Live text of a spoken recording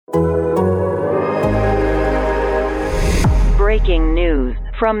Breaking news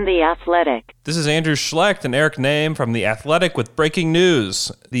from The Athletic. This is Andrew Schlecht and Eric Nehm from The Athletic with breaking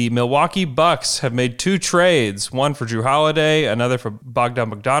news. The Milwaukee Bucks have made 2 trades, one for Jrue Holiday, another for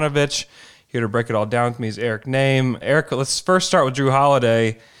Bogdan Bogdanovic. Here to break it all down with me is Eric Nehm. Eric, let's first start with Jrue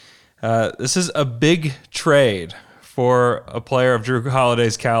Holiday. This is a big trade for a player of Jrue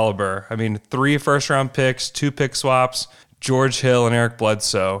Holiday's caliber. I mean, 3 first-round picks, 2 pick swaps, George Hill and Eric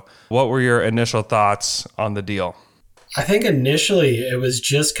Bledsoe. What were your initial thoughts on the deal? I think initially it was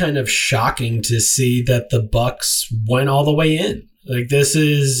just kind of shocking to see that the Bucks went all the way in. Like,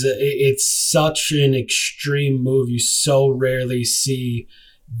 it's such an extreme move. You so rarely see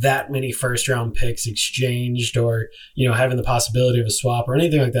that many first round picks exchanged or, having the possibility of a swap or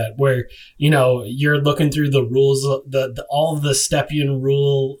anything like that, where, you're looking through the rules, all of the Stepien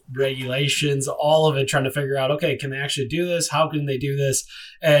rule regulations, all of it, trying to figure out, okay, can they actually do this? How can they do this?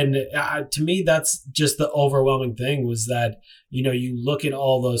 And to me, that's just the overwhelming thing, was that, you look at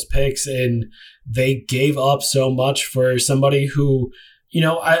all those picks and they gave up so much for somebody who,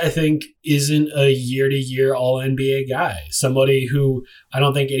 I think isn't a year-to-year All-NBA guy. Somebody who I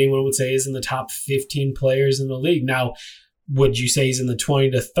don't think anyone would say is in the top 15 players in the league. Now, would you say he's in the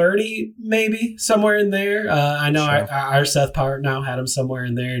 20 to 30, maybe, somewhere in there? I know sure. Our Seth Part now had him somewhere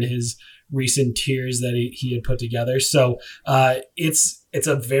in there in his recent tiers that he had put together. So it's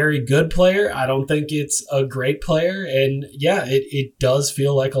a very good player. I don't think it's a great player. And, yeah, it does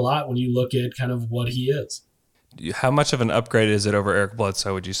feel like a lot when you look at kind of what he is. How much of an upgrade is it over Eric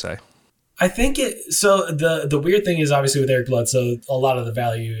Bledsoe, would you say? I think so the weird thing is, obviously with Eric Bledsoe, a lot of the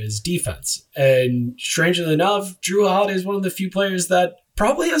value is defense. And strangely enough, Jrue Holiday is one of the few players that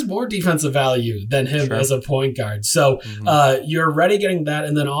probably has more defensive value than him sure. as a point guard. So you're already getting that.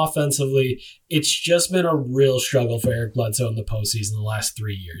 And then offensively, it's just been a real struggle for Eric Bledsoe in the postseason the last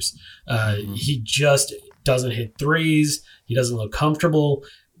 3 years. He just doesn't hit threes. He doesn't look comfortable.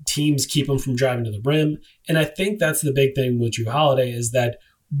 Teams keep him from driving to the rim. And I think that's the big thing with Jrue Holiday, is that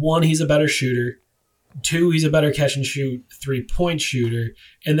 1, he's a better shooter. 2, he's a better catch and shoot 3-point shooter.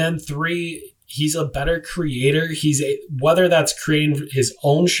 And then 3, he's a better creator. Whether that's creating his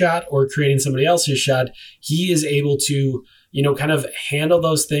own shot or creating somebody else's shot, he is able to, kind of handle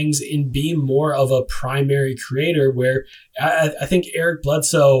those things and be more of a primary creator, where I think Eric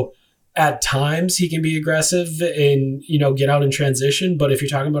Bledsoe, at times he can be aggressive and, get out in transition. But if you're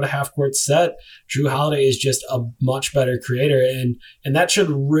talking about a half court set, Jrue Holiday is just a much better creator. And that should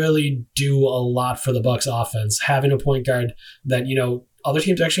really do a lot for the Bucks offense, having a point guard that, other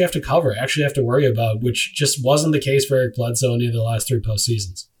teams actually have to cover, actually have to worry about, which just wasn't the case for Eric Bledsoe in any of the last 3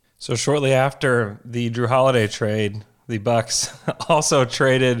 postseasons. So shortly after the Jrue Holiday trade, the Bucks also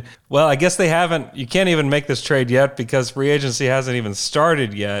traded, well, I guess you can't even make this trade yet because free agency hasn't even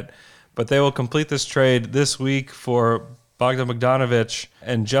started yet. But they will complete this trade this week for Bogdan Bogdanovic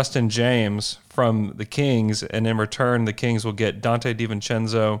and Justin James from the Kings. And in return, the Kings will get Dante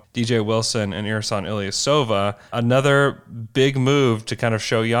DiVincenzo, DJ Wilson, and Ersan Ilyasova. Another big move to kind of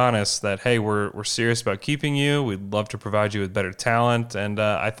show Giannis that, hey, we're serious about keeping you. We'd love to provide you with better talent. And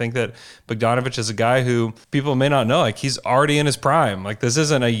I think that Bogdanovic is a guy who people may not know. Like, he's already in his prime. Like, this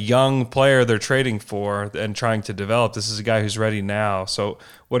isn't a young player they're trading for and trying to develop. This is a guy who's ready now. So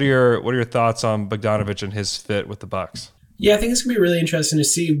what are your thoughts on Bogdanovic and his fit with the Bucks? Yeah, I think it's going to be really interesting to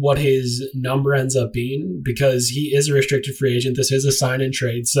see what his number ends up being, because he is a restricted free agent. This is a sign and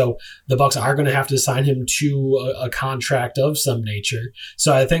trade. So the Bucks are going to have to sign him to a contract of some nature.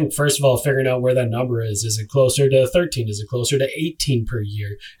 So I think, first of all, figuring out where that number is it closer to 13? Is it closer to 18 per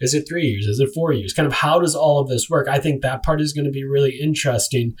year? Is it 3 years? Is it 4 years? Kind of how does all of this work? I think that part is going to be really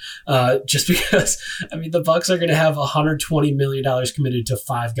interesting, just because, the Bucks are going to have $120 million committed to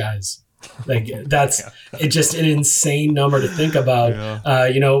 5 guys. Like, that's it's just an insane number to think about.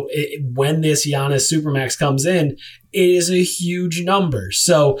 When this Giannis Supermax comes in, it is a huge number.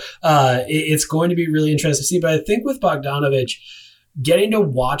 So it's going to be really interesting to see. But I think with Bogdanovic, getting to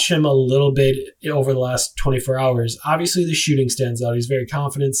watch him a little bit over the last 24 hours, obviously the shooting stands out. He's very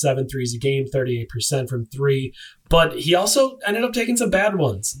confident, 7 threes a game, 38% from 3. But he also ended up taking some bad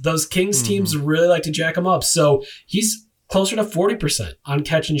ones. Those Kings teams really like to jack him up. So he's closer to 40% on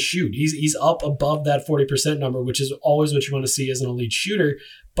catch and shoot. He's up above that 40% number, which is always what you want to see as an elite shooter.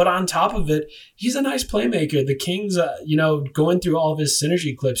 But on top of it, he's a nice playmaker. The Kings, going through all of his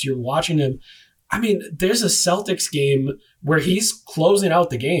synergy clips, you're watching him. There's a Celtics game where he's closing out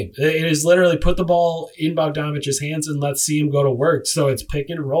the game. It is literally put the ball in Bogdanovic's hands and let's see him go to work. So it's pick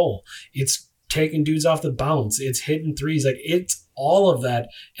and roll. It's taking dudes off the bounce. It's hitting threes. Like, it's all of that.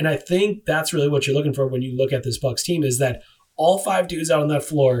 And I think that's really what you're looking for when you look at this Bucks team, is that all 5 dudes out on that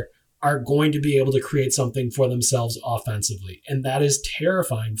floor are going to be able to create something for themselves offensively. And that is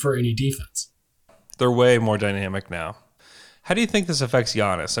terrifying for any defense. They're way more dynamic now. How do you think this affects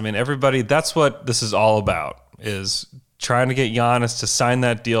Giannis? I mean, everybody, that's what this is all about, is trying to get Giannis to sign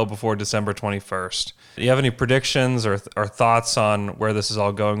that deal before December 21st. Do you have any predictions or thoughts on where this is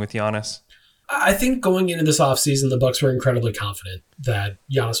all going with Giannis? I think going into this offseason, the Bucks were incredibly confident that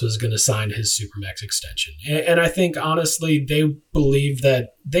Giannis was going to sign his Supermax extension. And I think, honestly, they believe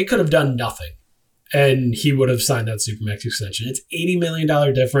that they could have done nothing and he would have signed that Supermax extension. It's $80 million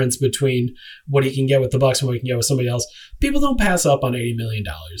difference between what he can get with the Bucks and what he can get with somebody else. People don't pass up on $80 million.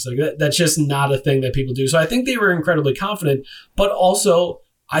 Like that's just not a thing that people do. So I think they were incredibly confident, but also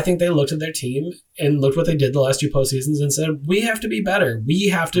I think they looked at their team and looked what they did the last two postseasons and said, we have to be better. We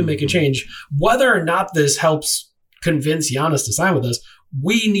have to make a change. Whether or not this helps convince Giannis to sign with us,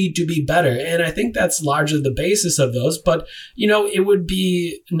 we need to be better. And I think that's largely the basis of those. But, it would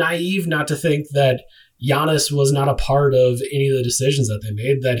be naive not to think that Giannis was not a part of any of the decisions that they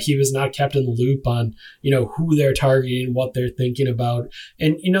made, that he was not kept in the loop on, who they're targeting, what they're thinking about.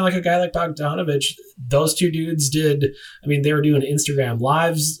 And, like a guy like Bogdanovich, those two dudes they were doing Instagram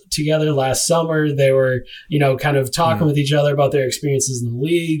lives together last summer. They were, kind of talking with each other about their experiences in the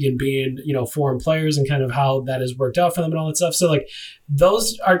league and being, foreign players and kind of how that has worked out for them and all that stuff. So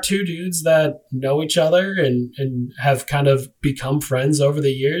those are two dudes that know each other and have kind of become friends over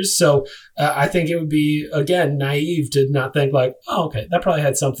the years. So I think it would be, again, naive to not think okay, that probably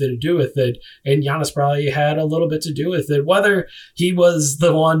had something to do with it. And Giannis probably had a little bit to do with it. Whether he was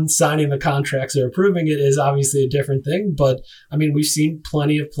the one signing the contracts or approving it is obviously a different thing. But we've seen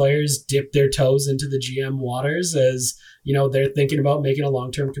plenty of players dip their toes into the GM waters as, they're thinking about making a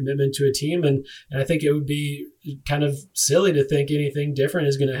long-term commitment to a team. And I think it would be kind of silly to think anything different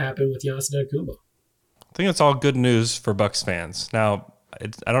is going to happen with Giannis Antetokounmpo. I think it's all good news for Bucks fans. Now,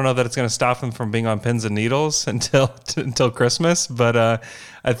 I don't know that it's going to stop them from being on pins and needles until Christmas, but I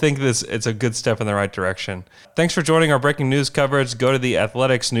think it's a good step in the right direction. Thanks for joining our breaking news coverage. Go to the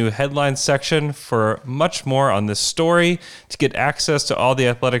Athletics new headlines section for much more on this story. To get access to all the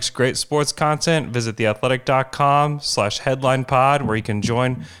Athletics' great sports content, visit theathletic.com/headlinepod, where you can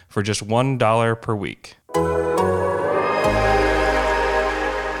join for just $1 per week.